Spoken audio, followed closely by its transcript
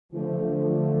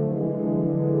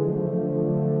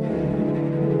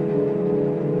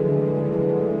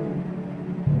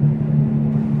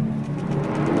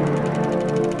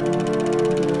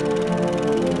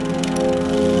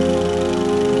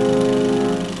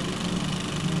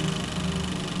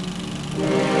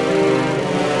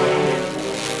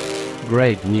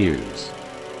great news.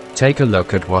 Take a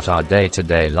look at what our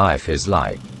day-to-day life is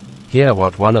like. Hear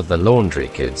what one of the laundry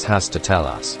kids has to tell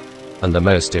us. And the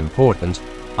most important,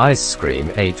 Ice Cream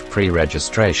 8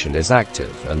 pre-registration is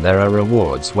active and there are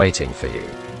rewards waiting for you.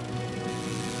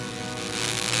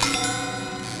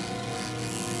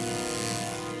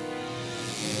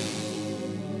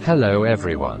 Hello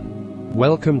everyone.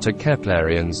 Welcome to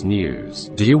Keplerians News.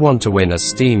 Do you want to win a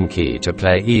Steam key to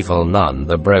play Evil Nun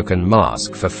the Broken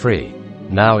Mask for free?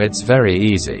 Now it's very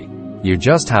easy. You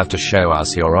just have to show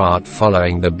us your art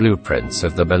following the blueprints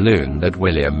of the balloon that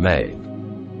William made.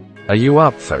 Are you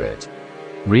up for it?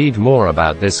 Read more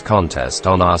about this contest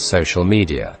on our social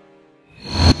media.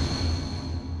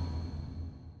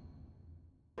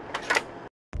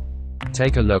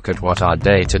 Take a look at what our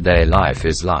day-to-day life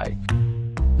is like.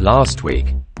 Last week,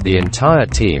 the entire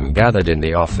team gathered in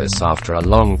the office after a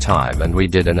long time and we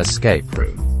did an escape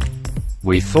room.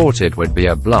 We thought it would be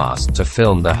a blast to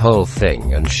film the whole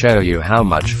thing and show you how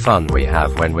much fun we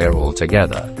have when we're all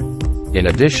together. In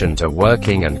addition to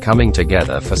working and coming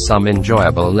together for some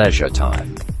enjoyable leisure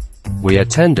time. We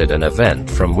attended an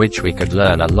event from which we could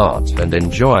learn a lot and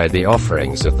enjoy the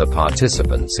offerings of the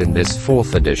participants in this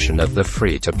 4th edition of the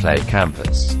free-to-play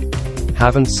campus.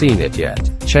 Haven't seen it yet?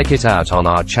 Check it out on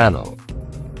our channel.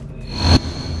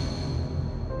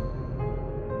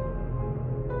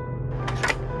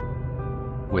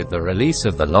 With the release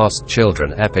of the Lost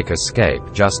Children Epic Escape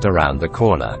just around the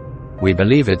corner, we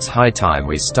believe it's high time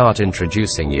we start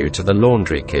introducing you to the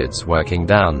laundry kids working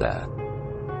down there.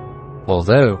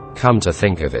 Although, come to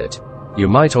think of it, you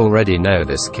might already know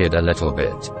this kid a little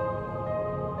bit.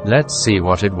 Let's see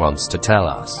what it wants to tell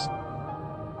us.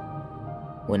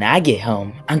 When I get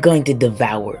home, I'm going to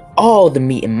devour all the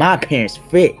meat in my parents'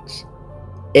 fridge.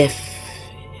 If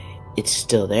it's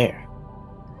still there.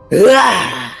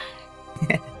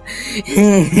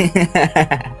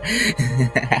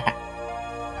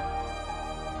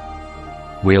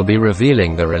 We'll be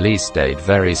revealing the release date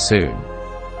very soon.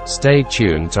 Stay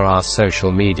tuned to our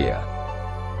social media.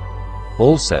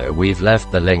 Also, we've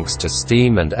left the links to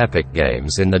Steam and Epic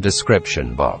Games in the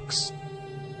description box.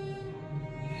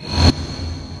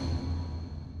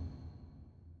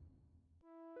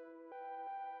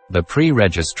 The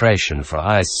pre-registration for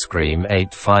Ice Cream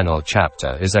 8 final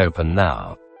chapter is open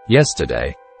now.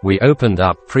 Yesterday, we opened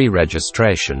up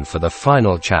pre-registration for the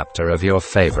final chapter of your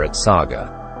favorite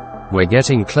saga. We're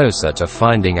getting closer to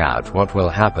finding out what will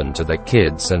happen to the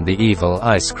kids and the evil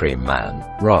ice cream man,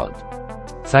 Rod.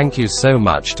 Thank you so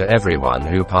much to everyone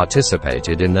who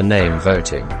participated in the name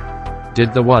voting.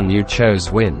 Did the one you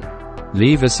chose win?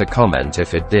 Leave us a comment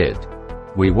if it did.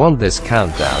 We want this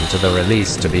countdown to the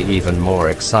release to be even more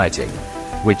exciting,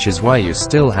 which is why you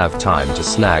still have time to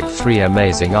snag 3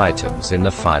 amazing items in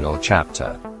the final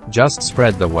chapter. Just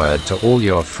spread the word to all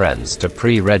your friends to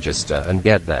pre-register and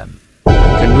get them.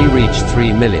 Can we reach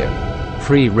 3 million?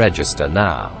 Pre-register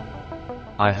now.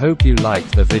 I hope you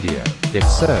liked the video. If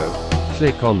so,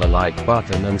 click on the like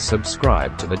button and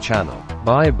subscribe to the channel.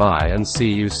 Bye bye and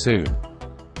see you soon.